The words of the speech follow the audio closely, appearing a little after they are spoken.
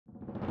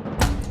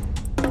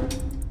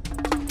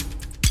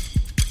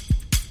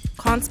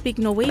can't speak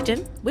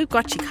Norwegian, we've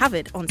got you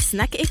covered on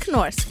Snakke ikke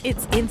norsk.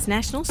 It's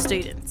international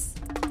students.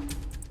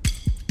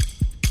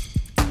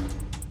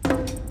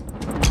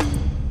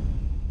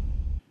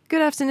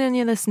 Good afternoon,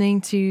 you're listening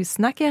to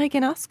Snakke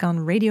ikke norsk on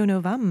Radio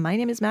Nova. My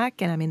name is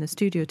Mac and I'm in the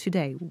studio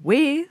today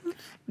with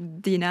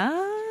Dina,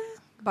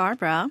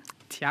 Barbara,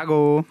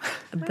 Thiago,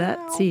 the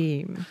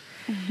team.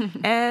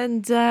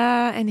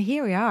 And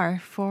here we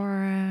are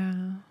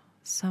for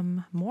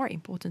some more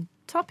important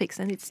topics,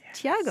 and it's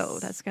Thiago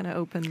that's going to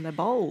open the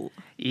bowl.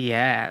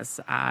 Yes,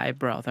 I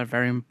brought a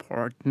very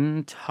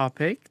important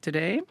topic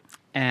today,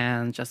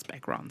 and just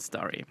background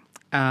story.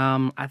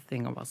 I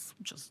think it was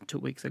just 2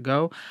 weeks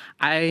ago.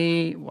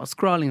 I was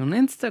scrolling on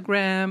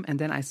Instagram, and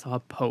then I saw a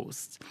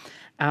post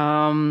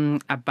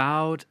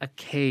about a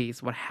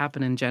case, what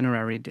happened in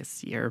January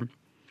this year.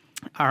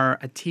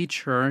 A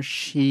teacher,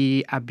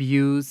 she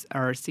abused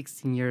our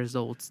 16 years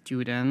old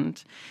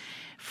student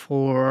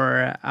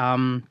for,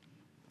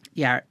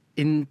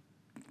 in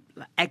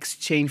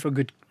exchange for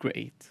good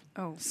grade.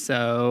 Oh.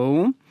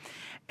 So,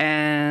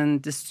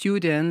 and the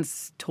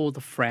students told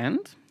a friend,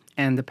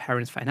 and the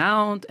parents find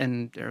out,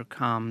 and they're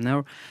calm.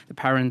 Now the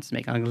parents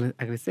make an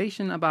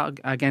accusation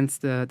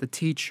against the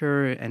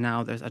teacher, and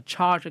now there's a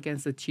charge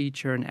against the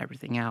teacher and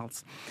everything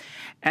else.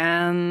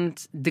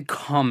 And the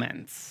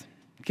comments,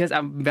 because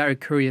I'm very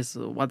curious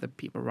what the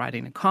people write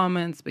in the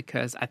comments,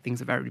 because I think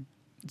it's a very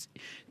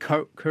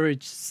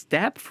courage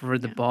step for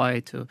the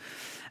boy to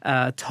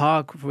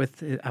talk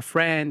with a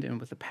friend and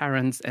with the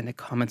parents, and the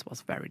comments was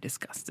very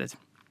disgusted.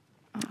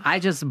 I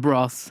just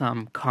brought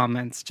some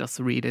comments, just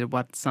read it,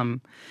 what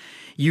some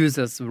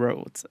users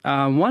wrote.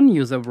 One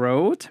user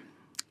wrote,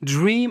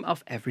 "Dream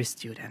of every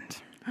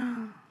student."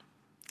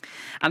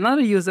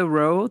 Another user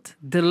wrote,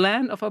 "The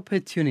land of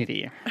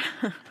opportunity."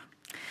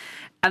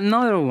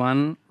 Another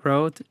one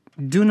wrote,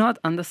 "Do not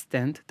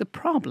understand the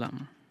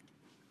problem."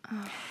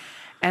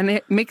 And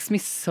it makes me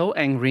so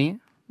angry,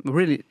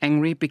 really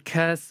angry,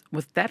 because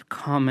with that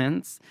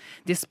comments,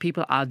 these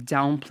people are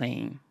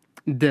downplaying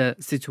the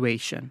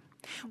situation.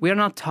 We are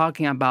not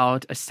talking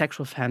about a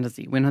sexual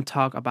fantasy. We're not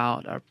talking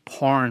about a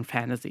porn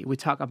fantasy. We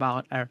talk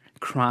about a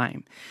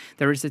crime.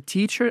 There is a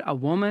teacher, a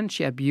woman,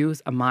 she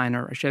abused a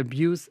minor. She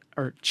abused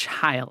a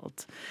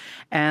child.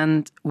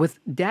 And with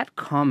that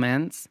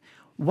comments,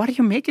 what are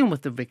you making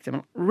with the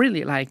victim?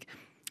 Really, like,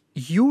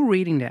 you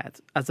reading that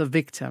as a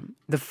victim,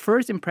 the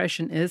first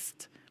impression is,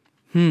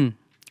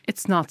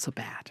 it's not so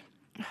bad.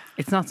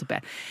 It's not so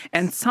bad.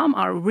 And some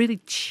are really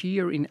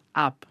cheering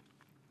up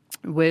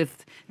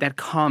with that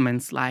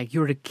comments like,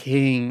 "You're the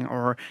king,"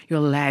 or "You're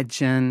a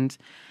legend."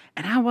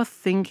 And I was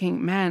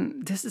thinking,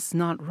 man, this is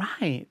not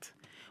right.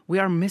 We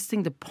are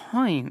missing the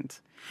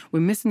point.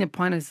 We're missing the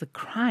point as a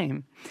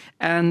crime.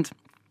 And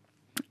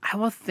I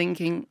was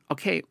thinking,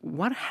 okay,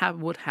 what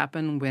would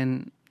happen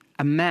when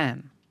a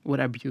man would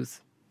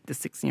abuse the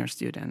 16-year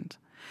student?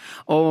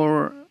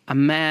 Or a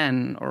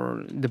man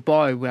or the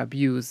boy would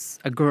abuse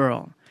a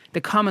girl?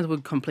 The comment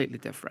would be completely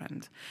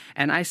different.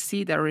 And I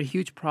see there a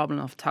huge problem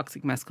of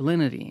toxic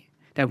masculinity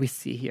that we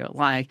see here.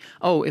 Like,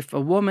 oh, if a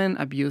woman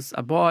abuses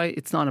a boy,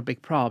 it's not a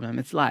big problem.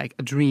 It's like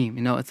a dream,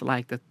 it's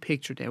like that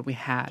picture that we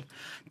had,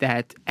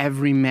 that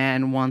every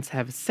man wants to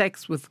have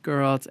sex with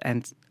girls,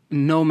 and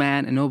no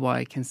man and no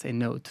boy can say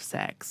no to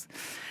sex.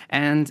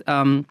 And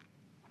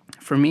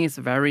for me, it's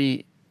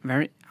very,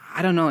 very,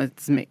 I don't know,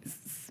 it's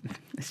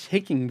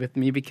shaking with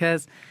me,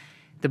 because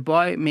the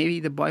boy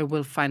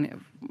will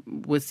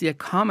see a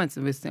comment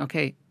and will say,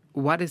 okay,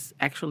 what is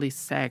actually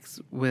sex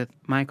with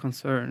my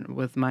concern,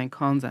 with my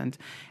consent,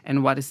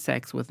 and what is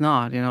sex with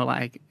not?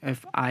 Like,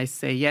 if I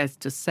say yes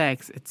to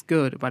sex, it's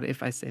good, but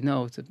if I say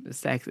no to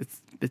sex,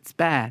 it's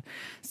bad.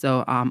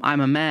 So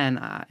I'm a man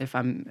if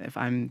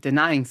I'm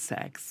denying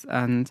sex,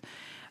 and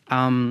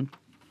I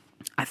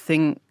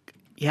think,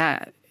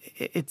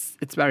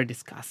 it's very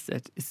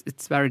disgusted.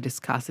 It's very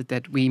disgusted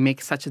that we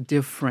make such a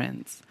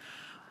difference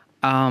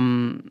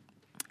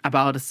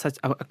about such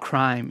a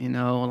crime, it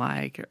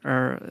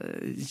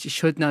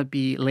should not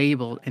be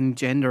labeled any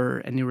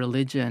gender, any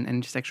religion,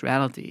 any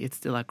sexuality. It's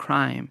still a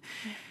crime.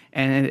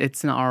 And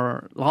it's in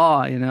our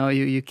law,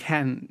 you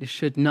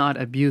should not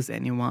abuse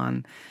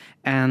anyone.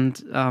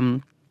 And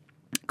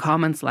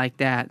comments like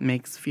that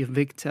makes the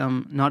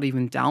victim not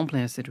even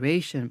downplay a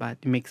situation, but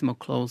it makes them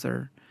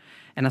closer.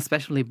 And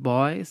especially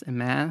boys and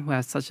men who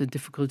have such a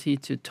difficulty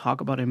to talk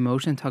about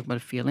emotion, talk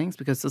about feelings,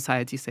 because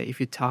society say if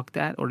you talk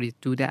that or you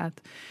do that,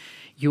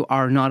 you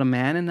are not a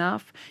man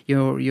enough.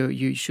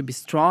 You should be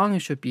strong. You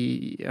should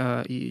be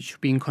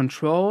in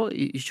control.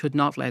 You should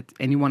not let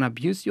anyone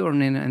abuse you or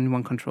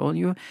anyone control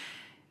you.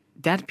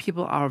 That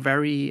people are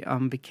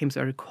becomes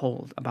very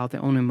cold about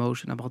their own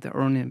emotion, about their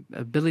own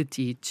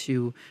ability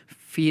to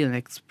feel and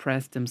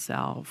express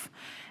themselves.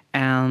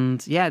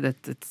 And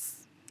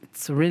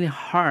it's really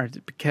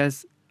hard,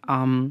 because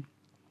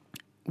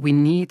we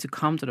need to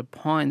come to the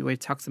point where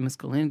toxic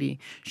masculinity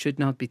should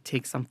not be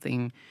take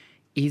something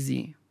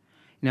easy.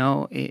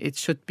 It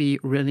should be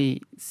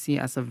really seen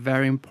as a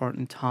very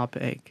important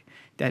topic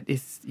that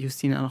is you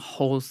see in a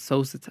whole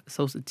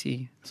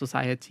society.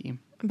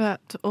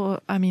 But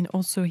I mean,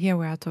 also here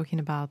we are talking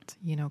about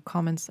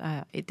comments.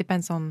 It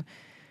depends on,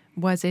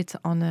 was it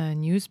on a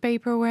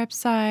newspaper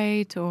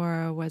website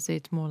or was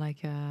it more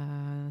like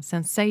a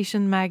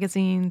sensation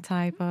magazine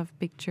type of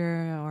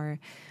picture? Or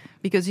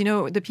because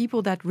the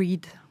people that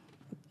read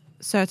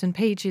certain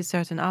pages,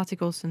 certain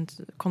articles, and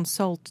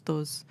consult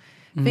those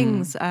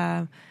things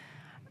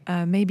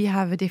maybe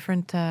have a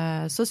different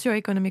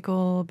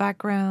socioeconomical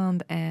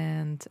background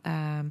and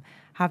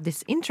have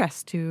this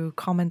interest to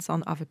comments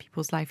on other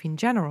people's life in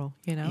general,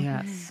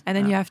 Yes. And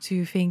then you have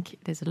to think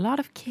there's a lot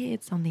of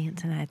kids on the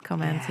internet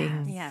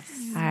commenting. Yes.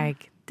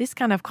 Like this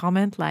kind of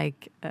comment,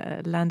 like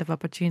land of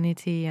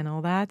opportunity and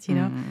all that,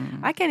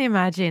 I can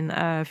imagine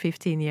a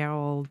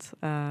 15-year-old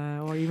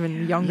or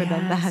even younger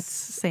than that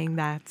saying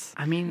that.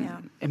 I mean,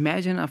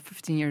 imagine a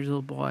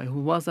 15-year-old boy who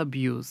was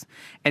abused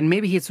and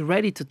maybe he's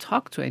ready to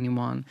talk to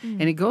anyone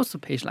and he goes to a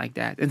page like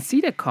that and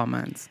see the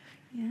comments.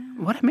 Yeah.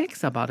 What he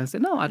makes about it? Say,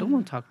 no, I don't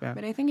want to talk about it.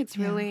 But I think it's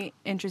really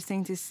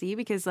interesting to see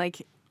because,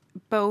 like,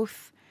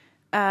 both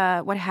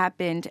what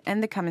happened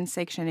and the comment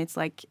section, it's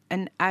like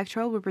an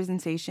actual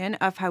representation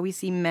of how we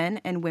see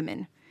men and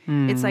women.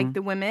 It's like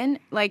the women,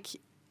 like,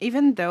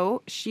 even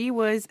though she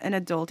was an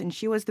adult and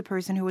she was the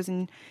person who was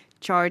in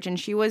charge and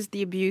she was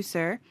the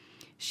abuser,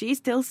 she's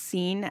still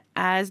seen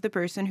as the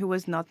person who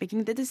was not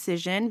making the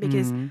decision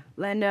because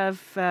land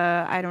of,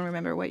 I don't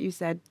remember what you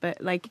said,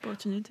 but like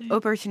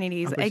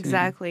opportunities.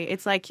 Exactly.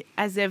 It's like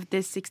as if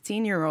this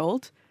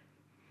 16-year-old,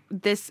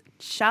 this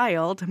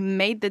child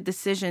made the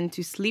decision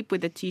to sleep with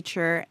the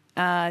teacher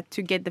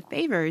to get the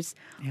favors,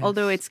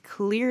 although it's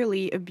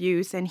clearly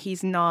abuse and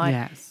he's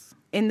not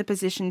in the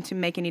position to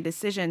make any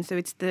decision. So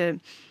it's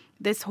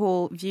this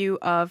whole view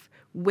of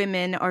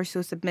women are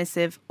so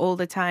submissive all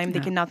the time. They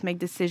cannot make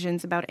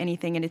decisions about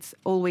anything. And it's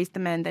always the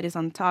man that is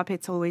on top.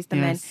 It's always the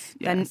man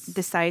that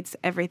decides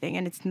everything.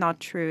 And it's not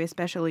true,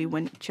 especially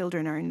when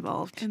children are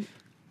involved. And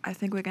I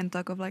think we can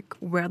talk of like,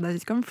 where does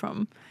it come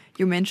from?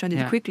 You mentioned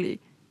it quickly.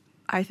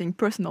 I think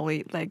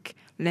personally, like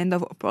land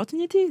of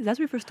opportunity, that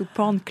refers to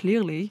porn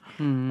clearly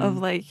of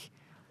like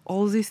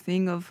all this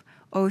thing of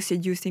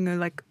seducing a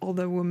like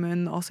older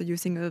woman or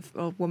seducing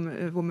a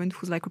woman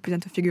who's like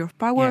represent a figure of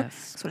power.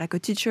 So like a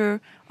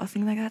teacher or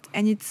things like that.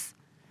 And it's,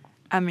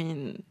 I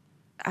mean,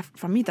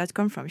 for me that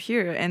comes from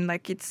here and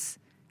like it's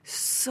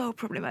so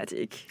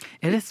problematic.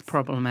 It is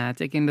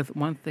problematic. And the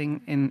one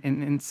thing in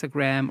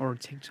Instagram or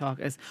TikTok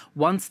is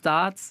one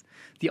starts,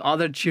 the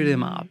other cheer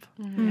them up.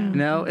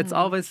 It's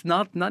always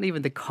not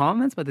even the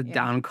comments, but the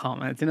down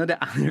comments, the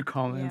other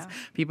comments.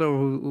 People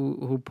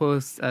who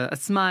post a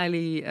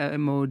smiley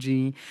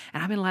emoji.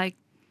 And I mean, like,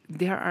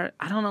 there are,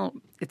 I don't know,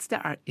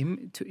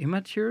 too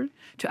immature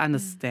to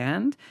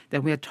understand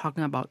that we are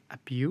talking about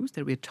abuse,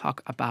 that we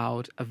talk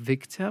about a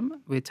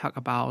victim, we talk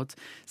about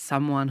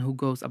someone who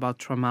goes about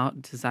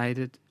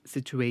traumatized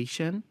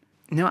situation.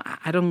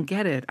 I don't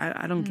get it.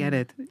 I don't get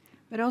it.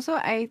 But also,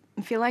 I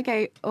feel like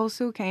I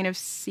also kind of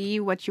see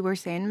what you were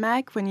saying,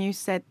 Mac, when you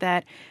said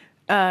that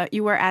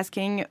you were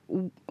asking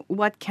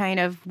what kind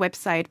of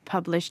website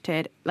published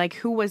it, like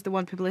who was the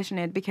one publishing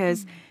it,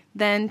 because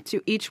then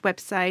to each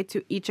website,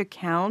 to each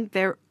account,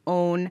 their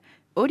own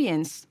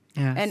audience.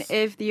 Yes. And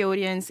if the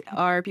audience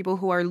are people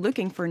who are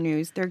looking for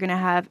news, they're going to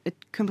have a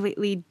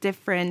completely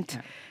different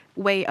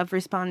way of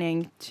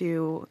responding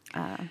to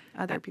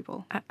other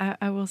people.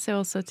 I will say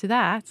also to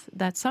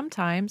that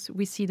sometimes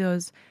we see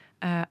those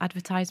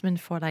advertisements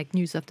for like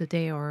news of the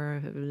day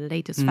or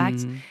latest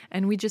facts,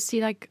 and we just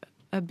see like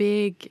a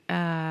big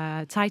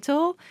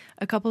title,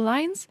 a couple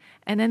lines,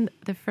 and then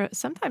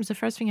sometimes the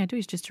first thing I do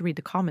is just to read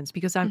the comments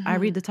because I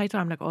read the title,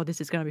 I'm like, oh,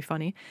 this is going to be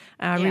funny.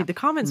 And I read the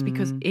comments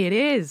because it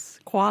is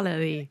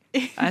quality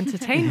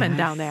entertainment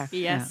down there.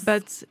 Yes.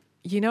 But,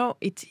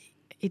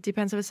 it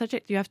depends on the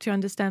subject. You have to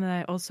understand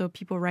that also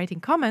people writing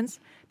comments,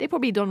 they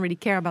probably don't really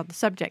care about the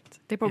subject.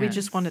 They probably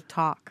just want to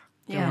talk.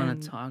 They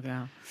want to talk,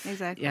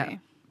 Exactly. Yeah,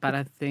 but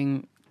I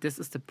think this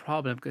is the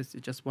problem because you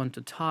just want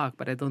to talk,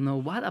 but I don't know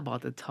what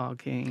about the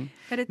talking.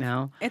 But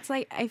it's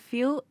like I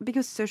feel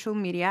because social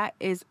media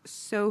is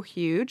so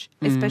huge,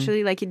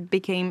 especially like it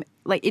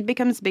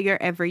becomes bigger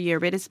every year,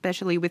 but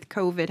especially with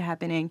COVID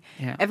happening,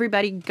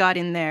 everybody got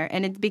in there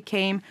and it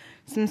became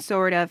some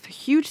sort of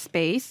huge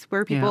space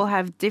where people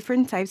have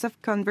different types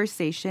of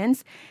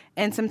conversations,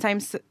 and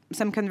sometimes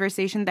some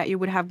conversation that you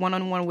would have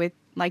one-on-one with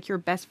like your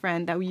best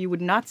friend that you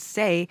would not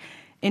say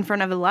in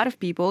front of a lot of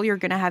people. You're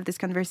going to have this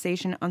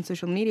conversation on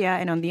social media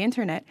and on the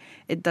internet.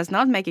 It does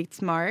not make it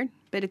smart,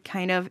 but it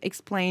kind of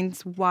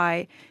explains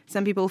why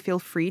some people feel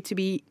free to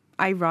be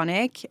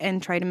ironic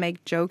and try to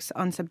make jokes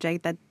on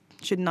subject that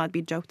should not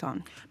be joked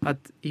on. But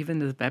even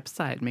the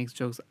website makes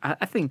jokes.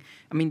 I think,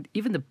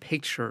 even the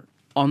picture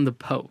on the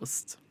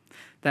post,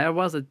 there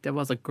was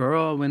a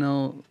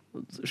girl,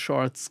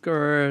 short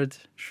skirt,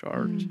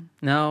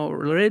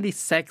 really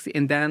sexy,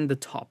 and then the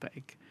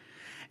topic.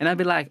 And I'd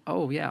be like,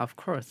 oh, yeah, of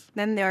course.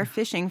 Then they are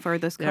fishing for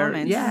those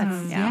comments.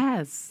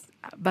 Yes.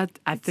 But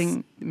I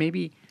think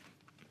maybe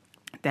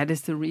that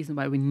is the reason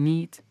why we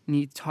need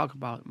to talk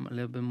about a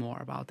little bit more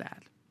about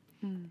that.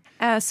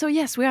 So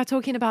yes, we are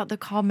talking about the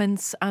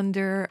comments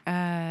under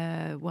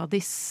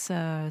this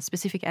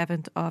specific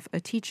event of a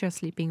teacher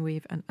sleeping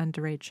with an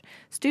underage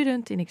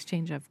student in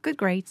exchange of good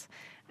grades,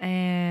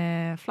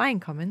 flying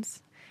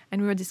comments,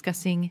 and we were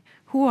discussing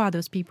who are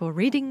those people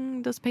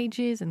reading those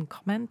pages and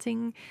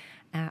commenting.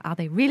 Are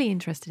they really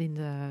interested in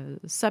the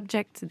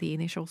subject, the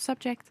initial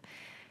subject,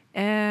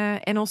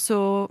 and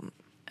also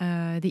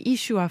the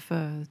issue of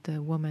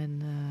the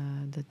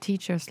woman, the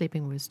teacher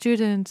sleeping with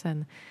students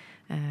and.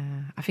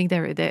 I think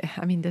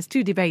there's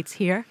two debates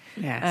here.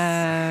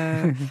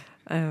 Yes.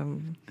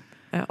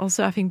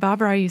 Also, I think,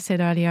 Barbara, you said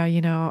earlier,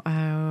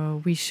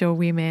 we show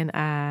women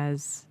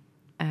as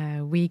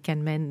weak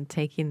and men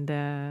taking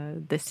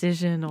the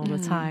decision all the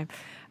time.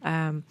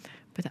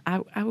 But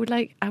I would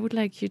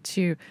like you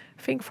to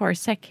think for a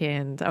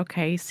second.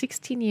 Okay,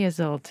 16 years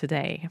old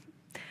today.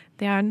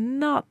 They are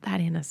not that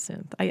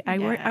innocent. I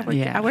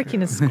work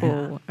in a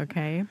school,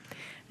 okay,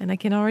 and I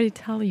can already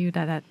tell you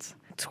that at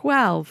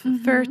 12,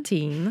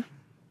 13,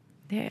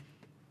 they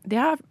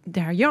are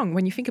young.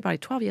 When you think about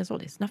it, 12 years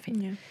old is nothing.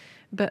 Yeah.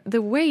 But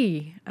the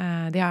way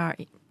they are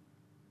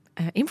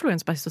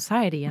influenced by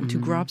society and to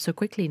grow up so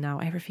quickly now,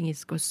 everything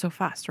goes so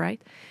fast,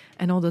 right?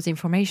 And all those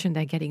information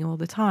they're getting all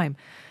the time.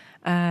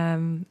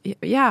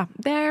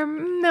 They're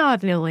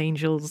not little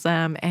angels.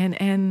 And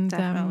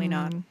Definitely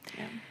not.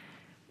 Yeah.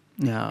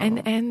 No.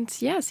 And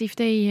yes, if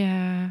they...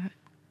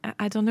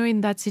 I don't know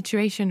in that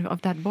situation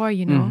of that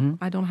boy,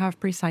 I don't have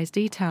precise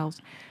details,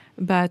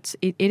 but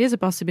it is a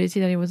possibility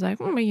that he was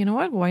like, you know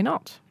what, why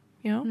not?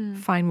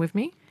 Fine with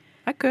me.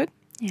 I could.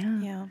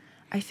 Yeah.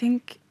 I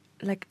think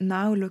like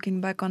now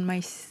looking back on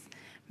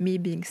me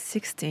being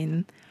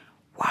 16,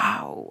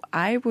 wow,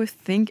 I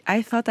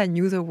thought I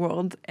knew the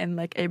world and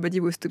like everybody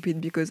was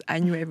stupid because I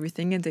knew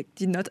everything and they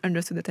did not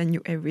understand that I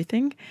knew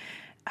everything.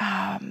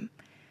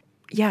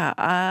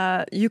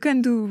 You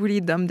can do really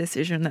dumb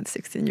decisions at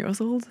 16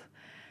 years old.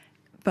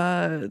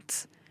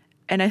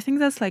 And I think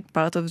that's like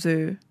part of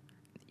the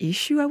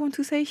issue I want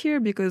to say here,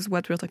 because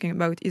what we're talking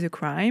about is a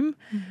crime,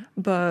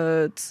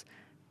 but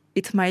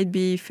it might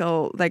be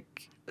felt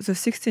like the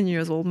 16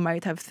 years old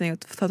might have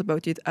thought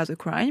about it as a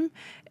crime,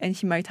 and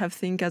he might have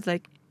think as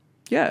like,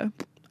 yeah,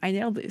 I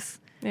nailed this.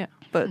 Yeah.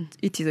 But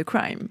it is a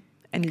crime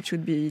and it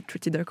should be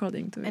treated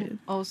according to it. And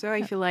also,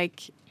 I feel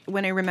like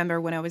when I remember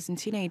when I was a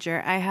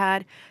teenager, I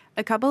had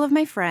a couple of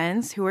my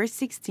friends who were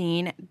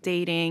 16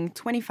 dating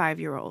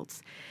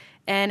 25-year-olds.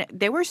 And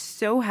they were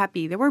so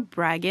happy. They were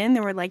bragging. They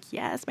were like,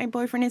 yes, my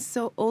boyfriend is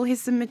so old.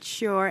 He's so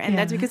mature. And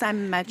that's because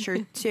I'm mature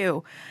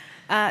too.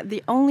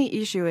 The only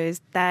issue is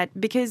that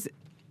because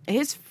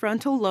his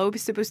frontal lobe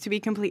is supposed to be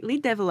completely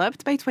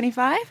developed by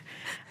 25,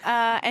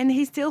 and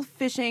he's still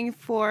fishing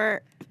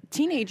for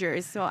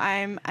teenagers. So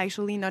I'm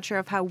actually not sure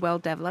of how well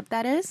developed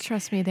that is.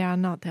 Trust me, they are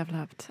not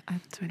developed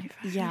at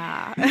 25.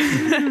 Yeah.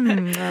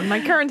 My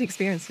current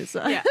experiences.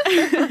 Yeah.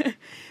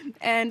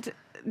 And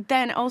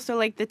then also,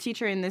 like, the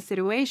teacher in this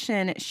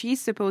situation,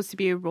 she's supposed to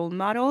be a role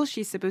model.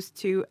 She's supposed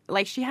to,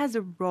 like, she has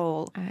a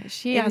role.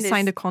 She has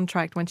signed a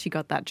contract when she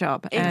got that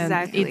job.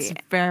 Exactly. And it's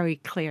very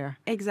clear.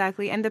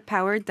 Exactly. And the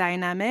power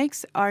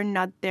dynamics are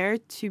not there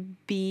to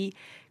be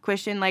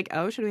questioned, like,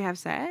 oh, should we have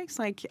sex?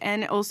 Like,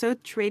 and also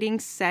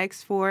trading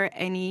sex for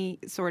any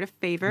sort of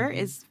favor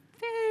is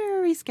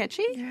very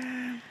sketchy.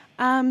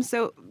 Yeah.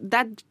 So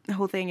that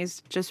whole thing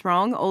is just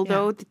wrong.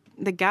 Although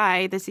the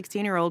guy, the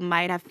 16-year-old,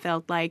 might have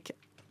felt like,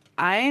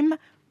 I'm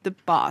the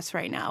boss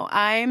right now.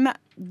 I'm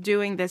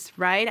doing this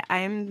right.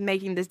 I'm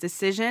making this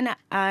decision.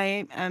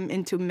 I am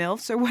into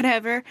MILFs or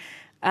whatever.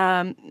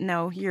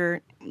 No,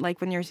 you're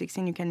like when you're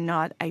 16, you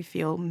cannot, I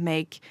feel,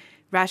 make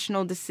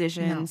rational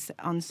decisions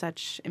on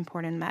such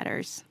important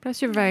matters.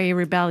 Plus, you're very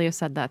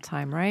rebellious at that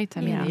time, right?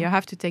 I mean, you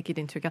have to take it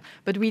into account.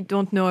 But we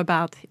don't know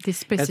about this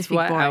specific boy.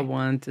 That's why I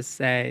want to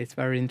say it's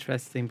very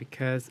interesting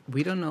because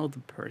we don't know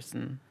the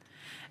person.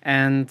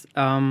 And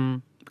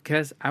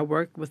because I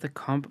work with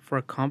for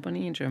a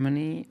company in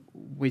Germany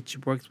which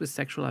works with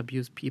sexual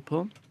abuse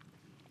people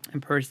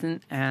in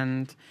person,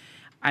 and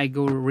I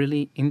go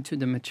really into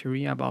the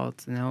material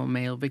about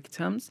male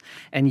victims.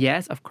 And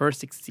yes, of course,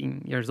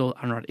 16 years old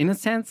are not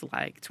innocent,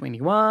 like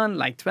 21,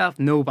 like 12.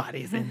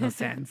 Nobody is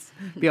innocent.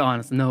 Be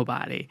honest,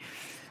 nobody.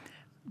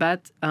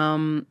 But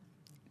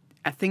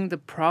I think the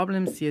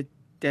problem is here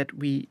that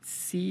we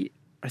see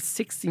a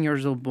 16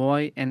 years old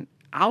boy and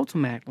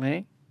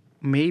automatically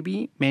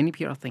maybe many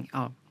people think,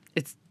 oh,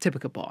 it's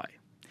typical boy.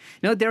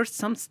 There's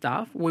some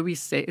stuff where we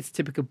say it's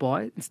typical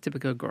boy, it's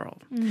typical girl.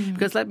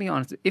 Because let's be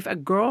honest, if a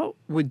girl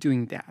were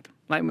doing that,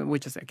 like we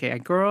just say, okay,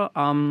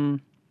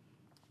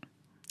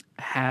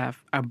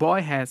 a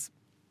boy has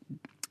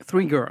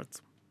 3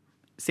 girls,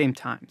 same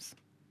times.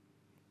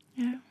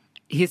 Yeah,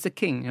 he's a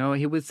king.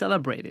 He will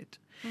celebrate it.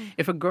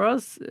 If a girl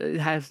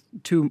has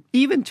 2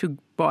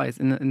 boys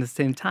in the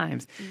same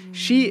times,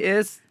 she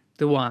is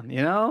the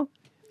one.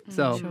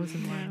 So,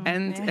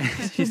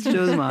 she's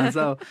chosen one.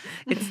 So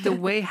it's the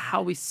way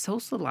how we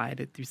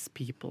socialized these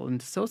people in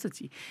the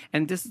society,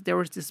 and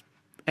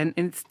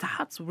it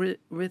starts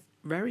with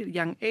very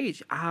young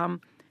age.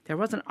 There there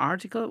was an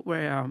article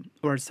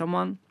where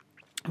someone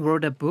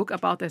wrote a book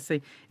about that.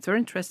 Say it's very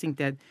interesting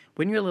that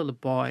when you're a little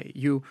boy,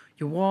 you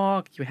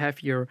walk, you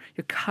have your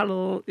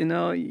cuddle,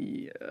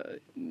 your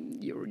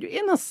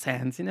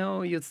innocence,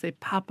 you'd say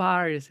Papa,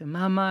 or you say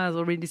Mama is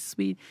already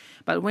sweet.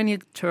 But when you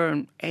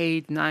turn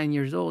 8, 9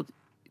 years old,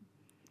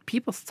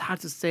 people start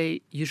to say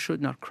you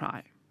should not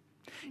cry.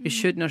 You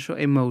should not show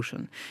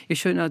emotion. You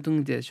should not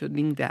do this, should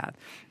do that.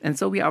 And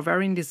so we are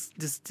very in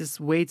this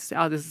way to say,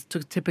 oh, this is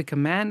too typical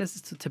man, this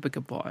is too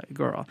typical boy,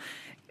 girl.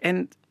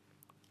 And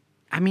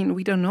I mean,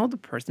 we don't know the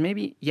person.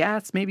 Maybe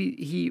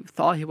he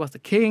thought he was the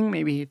king.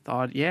 Maybe he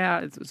thought, yeah,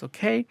 it's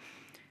okay.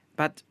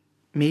 But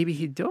maybe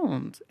he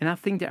don't. And I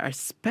think they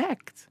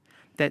expect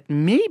that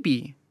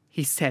maybe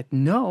he said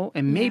no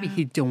and maybe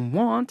he don't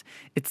want.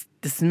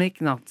 This makes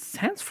not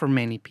sense for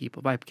many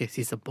people, right? Because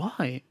he's a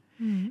boy.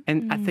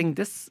 And I think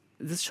this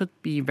should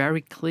be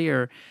very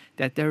clear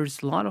that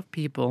there's a lot of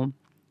people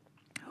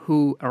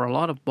who are a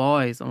lot of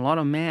boys, a lot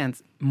of men,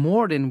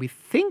 more than we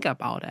think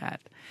about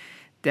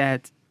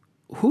that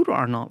who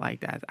are not like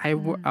that. I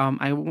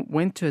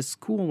went to a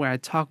school where I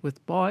talked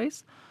with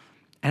boys,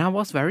 and I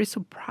was very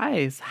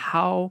surprised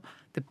how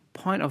the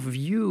point of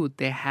view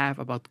they have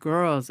about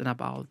girls and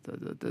about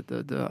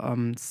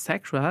the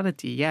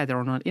sexuality. Yeah,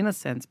 they're not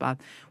innocent, but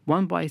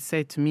one boy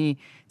said to me,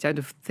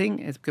 the thing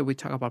is, because we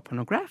talk about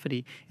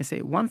pornography, and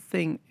say one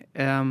thing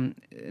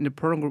the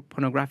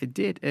pornography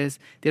did is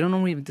they don't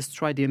only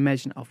destroy the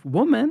image of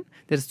woman,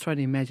 they destroy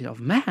the image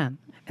of man.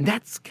 And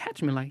that's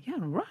catch me like, yeah,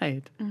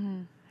 right.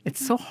 Mm-hmm.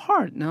 It's so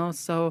hard, no?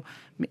 So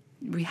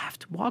we have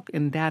to walk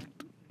in that,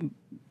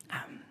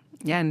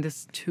 in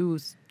these two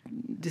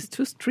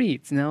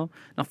streets,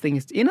 Nothing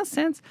is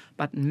innocent,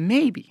 but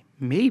maybe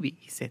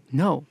he said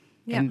no.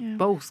 Yeah. And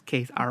both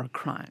cases are a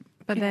crime.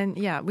 But then,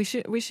 we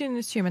shouldn't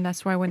assume, and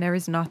that's why when there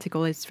is an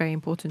article, it's very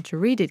important to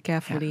read it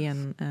carefully. Yes.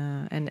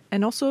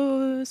 And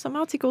also some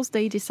articles,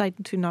 they decide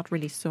to not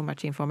release so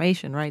much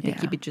information, right? They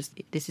keep it just,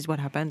 this is what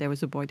happened. There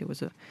was a boy, there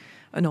was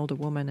an older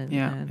woman.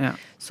 And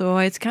so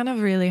it's kind of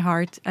really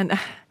hard. And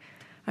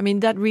I mean,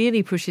 that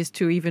really pushes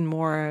to even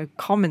more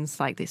comments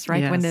like this,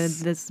 right? Yes. When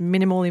there's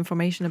minimal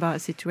information about a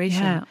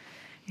situation,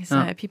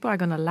 people are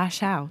going to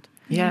lash out.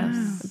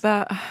 Yes.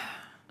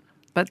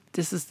 But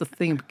this is the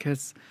thing,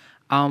 because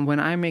when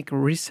I make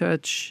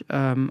research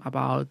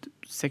about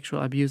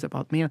sexual abuse,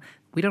 about male,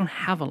 we don't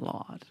have a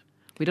lot.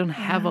 We don't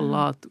have a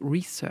lot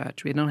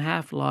research. We don't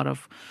have a lot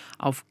of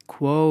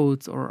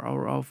quotes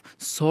or of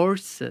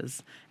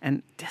sources.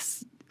 And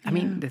this,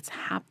 that's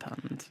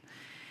happened.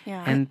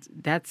 Yeah. And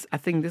I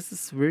think this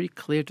is very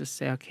clear to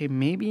say, okay,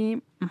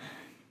 maybe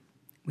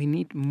we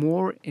need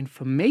more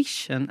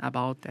information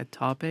about that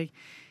topic,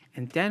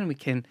 and then we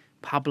can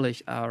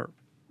publish our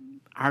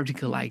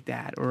article like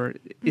that, or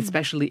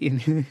especially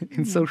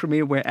in social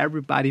media where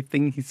everybody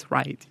thinks he's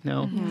right,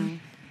 Mm-hmm.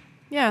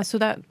 Yeah, so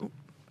that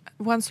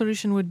one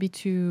solution would be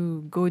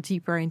to go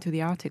deeper into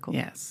the article.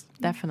 Yes.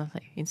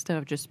 Definitely, instead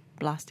of just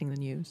blasting the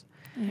news.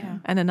 Yeah.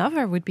 And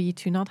another would be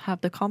to not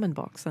have the comment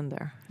box in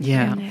there.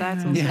 Yeah.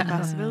 That's also a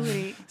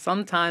possibility.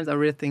 Sometimes I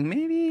really think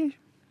maybe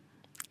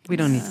we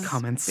don't need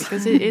comments.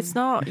 Because it's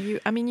not,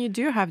 you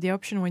do have the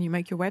option when you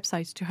make your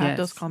websites to have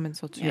those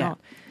comments or to not.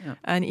 Yeah.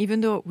 And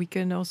even though we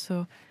can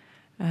also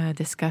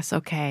discuss,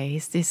 okay,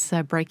 is this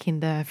breaking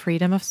the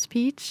freedom of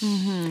speech?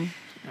 Mm-hmm.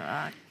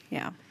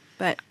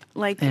 But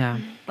like you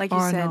said,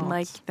 not.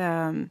 Like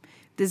the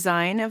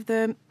design of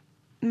the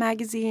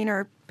magazine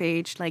or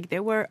page, like they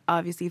were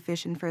obviously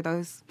fishing for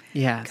those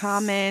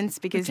comments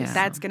because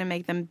that's going to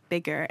make them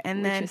bigger. And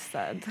Which then, is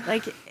sad.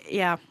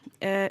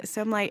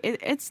 So I'm like,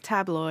 it's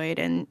tabloid,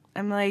 and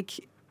I'm like,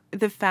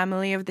 the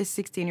family of the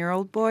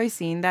 16-year-old boy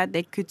seeing that,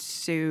 they could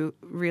sue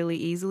really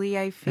easily,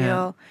 I feel.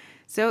 Yeah.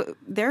 So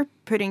they're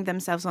putting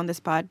themselves on the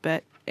spot,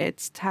 but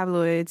it's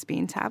tabloids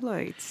being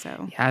tabloids.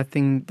 So I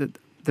think that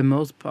the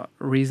most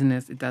reason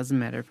is it doesn't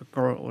matter if a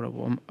girl or a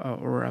woman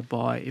or a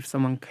boy. If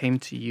someone came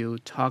to you,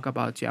 talk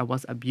about you, I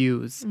was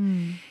abused.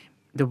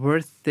 The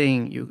worst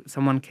thing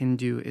someone can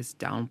do is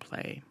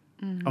downplay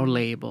or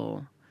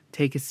label,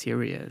 take it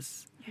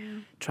serious,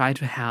 try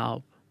to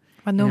help.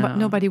 But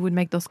nobody would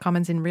make those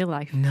comments in real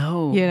life.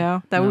 No.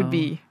 That would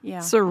be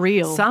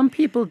surreal. Some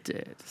people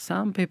did.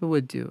 Some people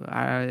would do.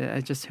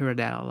 I just heard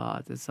that a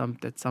lot.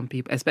 That some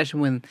people, especially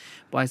when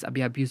boys are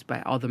being abused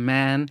by other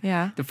men,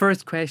 the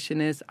first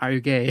question is, are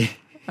you gay?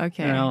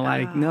 Okay.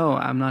 No,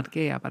 I'm not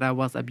gay, but I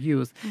was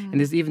abused. And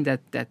there's even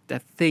that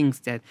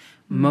things that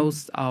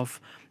most of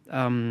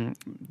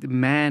the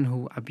men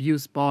who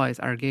abuse boys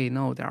are gay.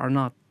 No, they are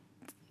not.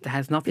 That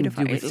has nothing to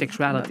do with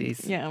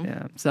sexualities.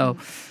 So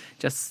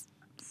just...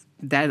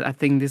 That I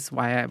think this is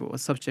why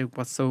subject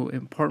was so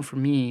important for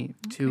me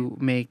to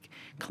make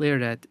clear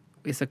that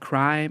it's a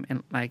crime,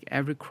 and like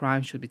every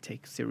crime should be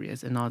taken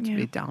serious and not to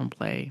be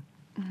downplayed.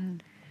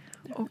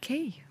 Mm-hmm.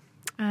 Okay.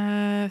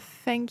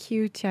 Thank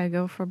you,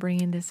 Thiago, for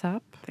bringing this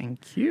up.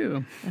 Thank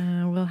you.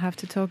 We'll have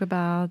to talk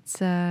about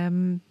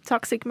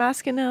toxic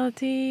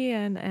masculinity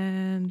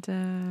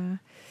and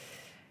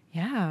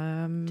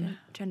Yeah,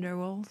 Gender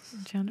roles.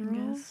 gender I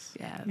roles. guess.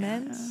 Yes.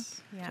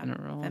 Men's. Yeah.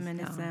 General.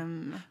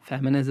 Feminism.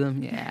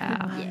 Feminism,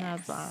 yeah.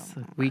 Yes.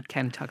 So we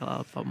can talk a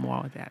lot about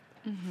more of that.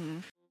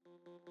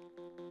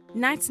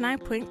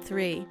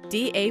 99.3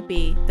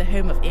 DAB, the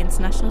home of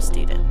international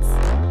students.